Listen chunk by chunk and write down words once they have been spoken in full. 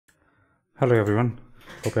Hello everyone,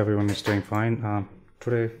 hope everyone is doing fine.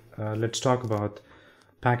 Today let's talk about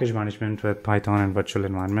package management with Python and virtual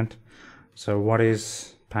environment. So what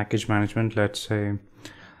is package management? Let's say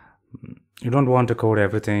you don't want to code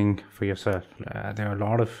everything for yourself. There are a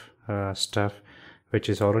lot of stuff which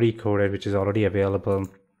is already coded, which is already available.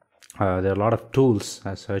 There are a lot of tools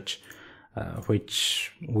as such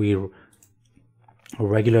which we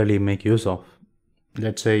regularly make use of.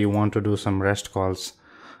 Let's say you want to do some REST calls.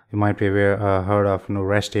 You might be heard of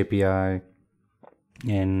REST API.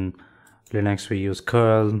 In Linux we use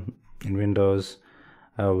curl. In Windows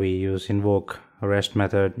we use invoke REST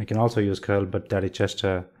method. We can also use curl, but that is just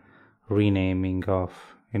a renaming of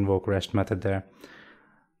invoke REST method there.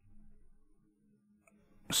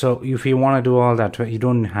 So if you want to do all that, you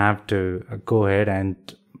don't have to go ahead and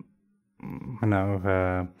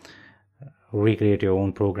recreate your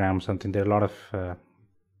own program or something. There are a lot of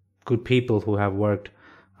good people who have worked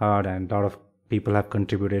hard, and a lot of people have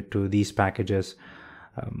contributed to these packages.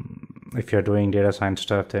 If you're doing data science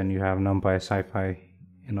stuff, then you have NumPy,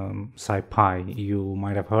 SciPy. You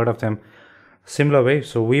might have heard of them. Similar way.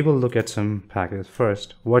 So we will look at some packages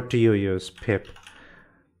first. What do you use? Pip.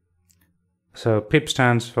 So pip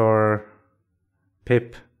stands for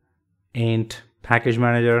pip ain't package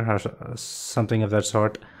manager or something of that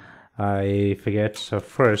sort. I forget. So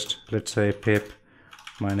first, let's say pip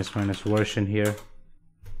minus version here.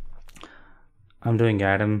 I'm doing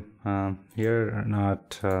Atom here,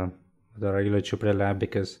 not the regular Jupyter Lab,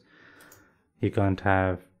 because you can't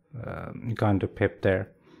do pip there.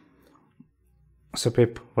 So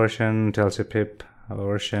pip version tells you pip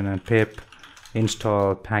version, and pip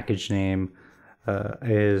install package name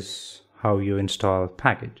is how you install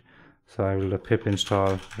package. So I will do pip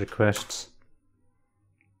install requests.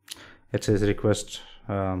 It says request,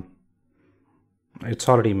 it's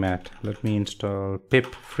already met. Let me install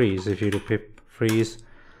pip freeze. If you do pip freeze,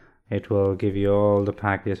 it will give you all the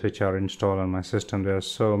packages which are installed on my system. There are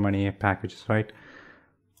so many packages, right?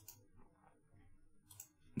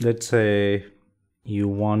 Let's say you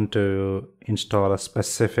want to install a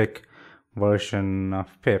specific version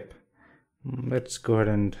of pip. Let's go ahead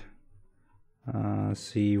and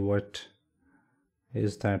see what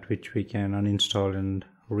is that which we can uninstall and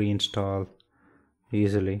reinstall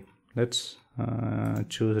easily. Let's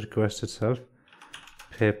choose request itself,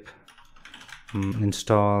 pip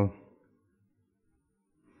install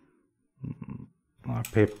or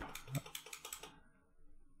pip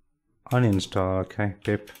uninstall. Okay,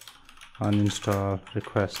 pip uninstall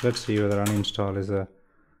request. Let's see whether uninstall is a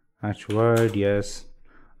actual word. Yes.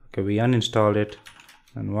 Okay, we uninstalled it,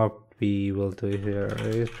 and what we will do here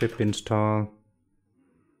is pip install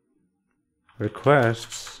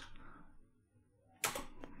requests.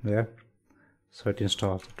 Yeah, so it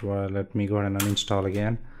installs it. Well, let me go ahead and uninstall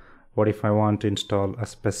again. What if I want to install a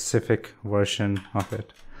specific version of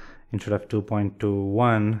it? Instead of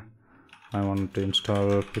 2.21, I want to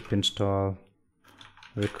install pip install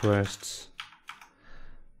requests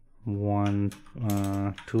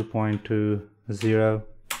 2.20.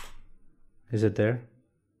 Is it there?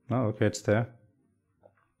 Oh, okay, it's there.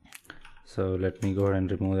 So let me go ahead and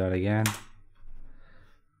remove that again.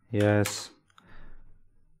 Yes.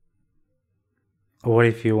 What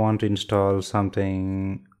if you want to install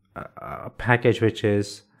something, a package which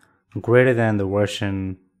is greater than the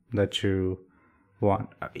version that you want?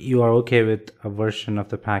 You are okay with a version of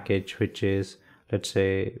the package which is, let's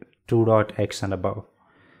say, 2.x and above.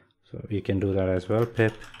 So you can do that as well.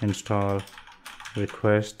 Pip install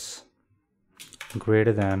requests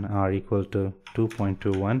greater than or equal to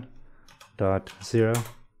 2.21.0.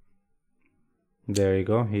 There you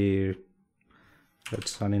go. Here,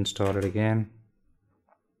 let's uninstall it again.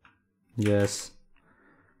 Yes.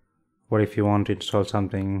 What if you want to install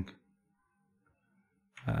something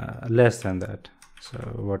less than that? So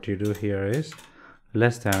what you do here is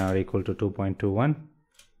less than or equal to 2.21.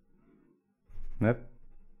 Yep.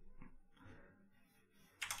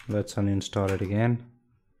 Let's uninstall it again.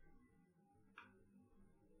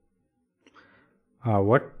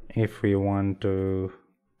 What if we want to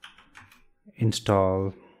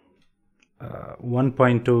install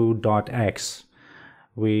 1.2.x?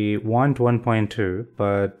 We want 1.2,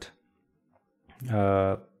 but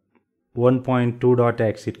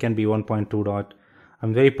 1.2.x, it can be 1.2.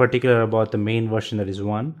 I'm very particular about the main version, that is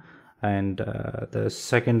 1, and the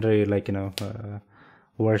secondary, version,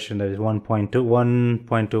 that is 1.2, 1.2,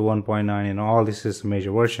 1.9, and all this is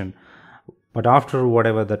major version. But after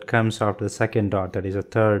whatever that comes after the second dot, that is a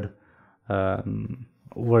third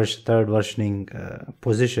versioning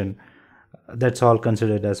position, that's all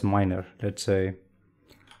considered as minor. Let's say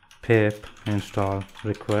pip install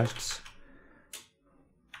requests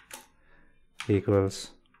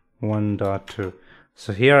equals 1.2.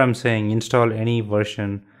 So here I'm saying install any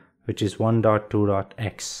version which is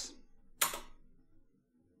 1.2.x.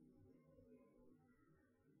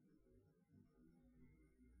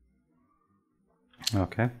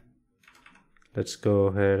 Okay, let's go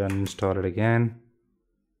ahead and install it again,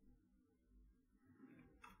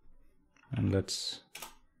 and let's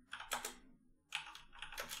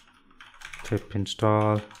pip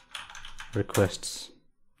install requests.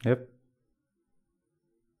 Yep.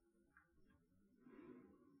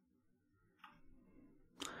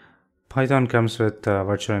 Python comes with a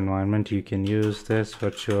virtual environment. You can use this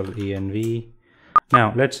VirtualEnv.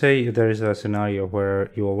 Now let's say there is a scenario where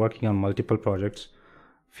you are working on multiple projects.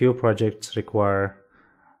 Few projects require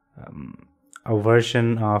a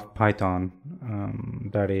version of Python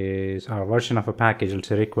that is a version of a package, let's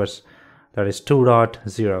say request, that is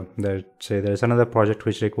 2.0. Let's say there's another project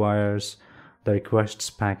which requires the requests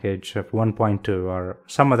package of 1.2 or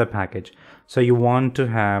some other package. So you want to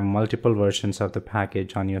have multiple versions of the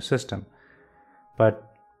package on your system. But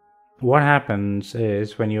what happens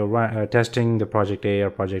is when you're testing the project A or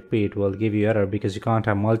project B, it will give you error because you can't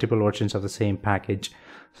have multiple versions of the same package.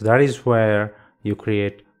 So that is where you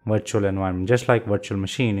create virtual environment. Just like virtual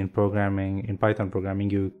machine in programming, in Python programming,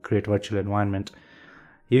 you create virtual environment.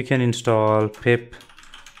 You can install pip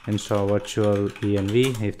install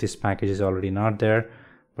VirtualEnv if this package is already not there,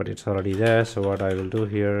 but it's already there. So what I will do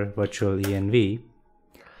here, VirtualEnv,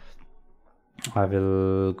 I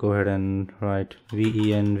will go ahead and write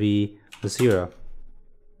venv 0.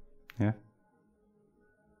 Yeah,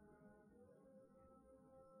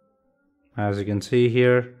 as you can see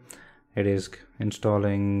here, it is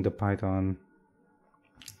installing the Python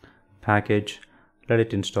package. Let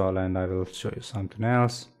it install and I will show you something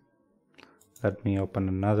else. Let me open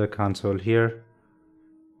another console here.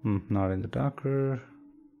 Not in the Docker.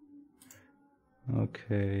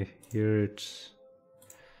 Okay, here it's,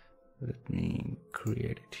 let me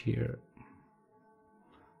create it here.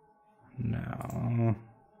 Now,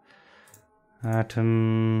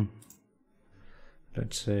 atom,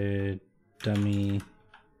 let's say dummy.txt,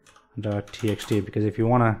 because if you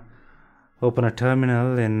want to open a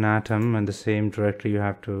terminal in Atom in the same directory, you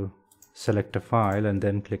have to select a file and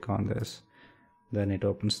then click on this. Then it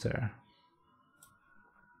opens there.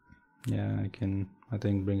 Yeah, I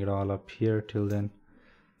think bring it all up here till then.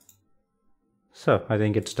 So I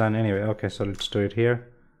think it's done anyway. Okay, so let's do it here.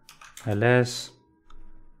 ls.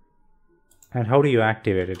 And how do you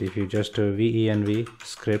activate it? If you just do venv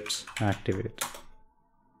scripts activate.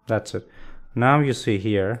 That's it. Now you see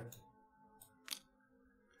here.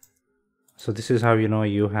 So this is how you know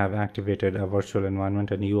you have activated a virtual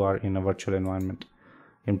environment and you are in a virtual environment.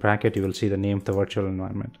 In bracket, you will see the name of the virtual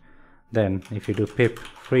environment. Then if you do pip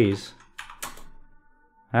freeze,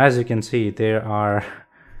 as you can see, there are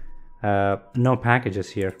no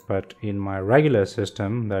packages here, but in my regular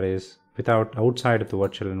system, that is outside of the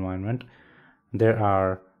virtual environment, there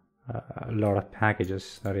are a lot of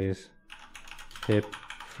packages. That is pip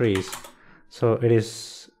freeze. So it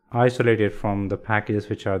is isolated from the packages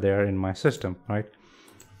which are there in my system, right?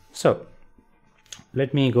 So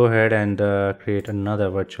let me go ahead and create another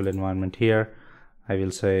virtual environment here. I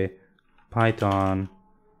will say python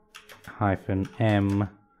 -m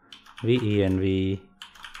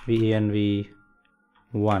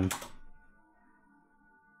venv1.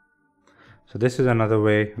 So this is another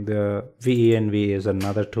way. The venv is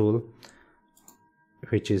another tool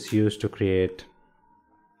which is used to create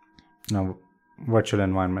virtual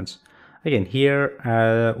environments. Again, here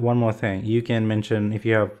one more thing, you can mention if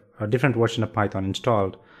you have a different version of Python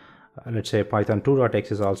installed. Let's say python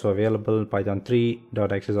 2.x is also available, python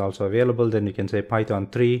 3.x is also available. Then you can say python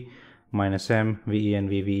 3 -m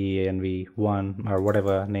venv1 or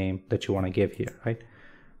whatever name that you want to give here, right?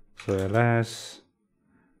 So ls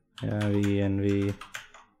venv.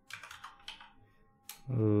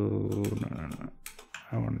 Oh, no.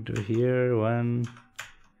 I want to do here one.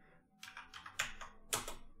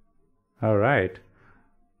 All right,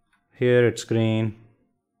 here it's green.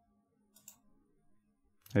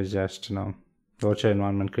 It's just virtual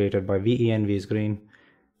environment created by venv is green.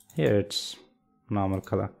 Here it's normal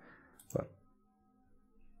color, but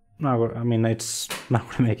no, I mean it's not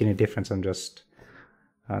going to make any difference. I'm just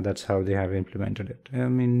that's how they have implemented it. I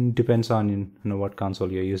mean, depends on what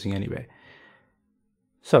console you're using anyway.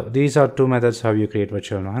 So these are two methods how you create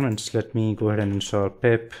virtual environments. Let me go ahead and install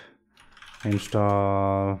pip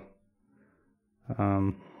install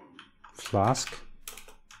Flask.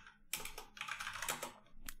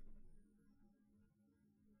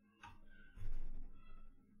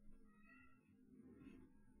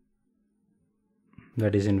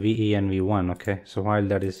 that is in VirtualEnv1. Okay, so while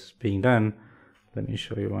that is being done, let me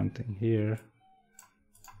show you one thing here.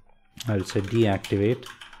 I'll say deactivate.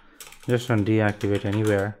 Just run deactivate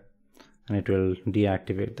anywhere and it will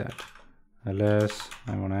deactivate that. Unless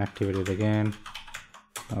I want to activate it again.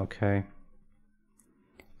 Okay.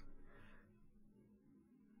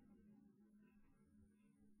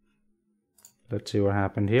 Let's see what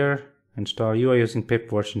happened here. Install. You are using pip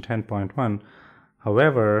version 10.1.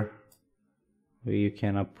 However, you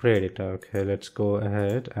can upgrade it. Okay, let's go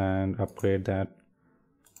ahead and upgrade that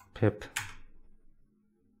pip.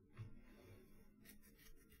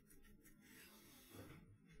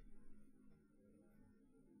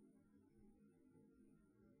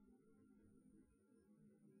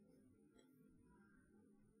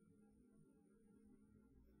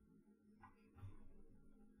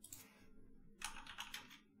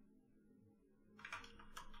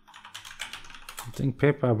 I think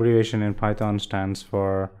pip abbreviation in Python stands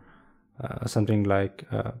for something like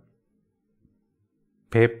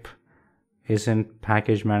pip isn't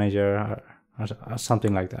package manager or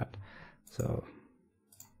something like that. So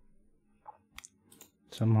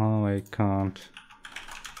somehow I can't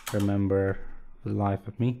remember the life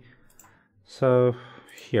of me. So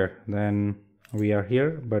here, then we are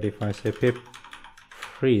here, but if I say pip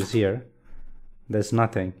freeze here, there's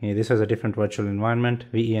nothing. This has a different virtual environment,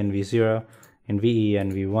 VirtualEnv0. In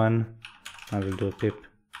VirtualEnv1, I will do pip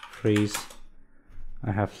freeze.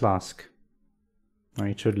 I have Flask.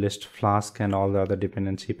 It should list Flask and all the other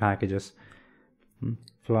dependency packages.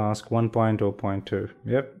 Flask 1.0.2.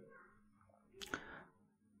 Yep.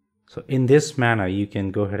 So in this manner, you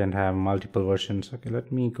can go ahead and have multiple versions. Okay,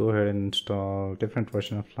 let me go ahead and install different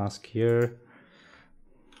version of Flask here.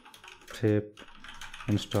 Pip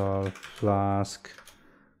install Flask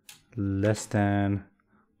less than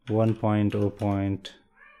 1.0.2.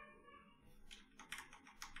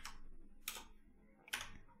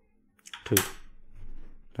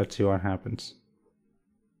 Let's see what happens.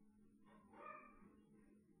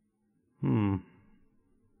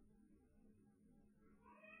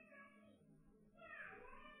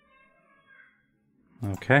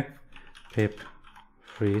 Okay, pip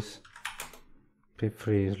freeze.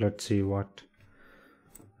 Let's see what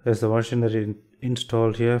is the version that it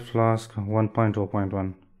installed here. Flask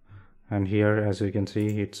 1.0.1, and here, as you can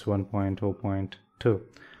see, it's 1.0.2.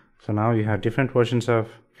 So now you have different versions of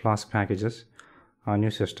Flask packages on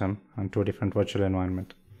your system and two different virtual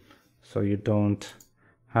environment. So you don't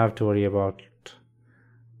have to worry about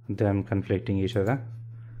them conflicting each other.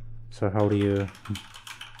 So how do you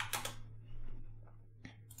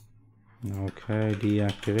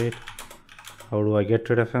deactivate? How do I get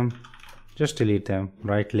rid of them? Just delete them.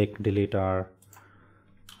 Right click, delete R.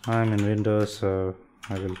 I'm in Windows, so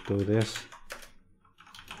I will do this.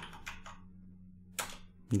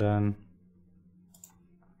 Done.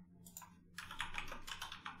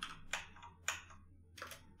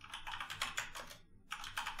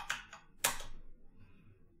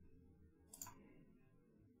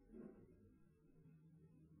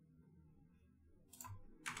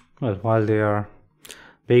 Well, while they are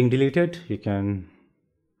being deleted, you can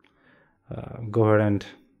go ahead and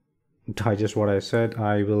digest what I said.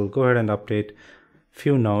 I will go ahead and update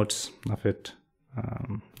few notes of it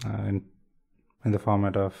in the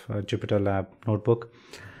format of Jupyter Lab notebook.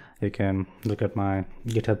 You can look at my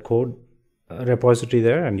GitHub code repository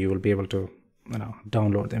there, and you will be able to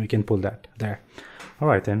download them. You can pull that there. All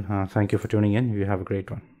right, then. Thank you for tuning in. You have a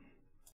great one.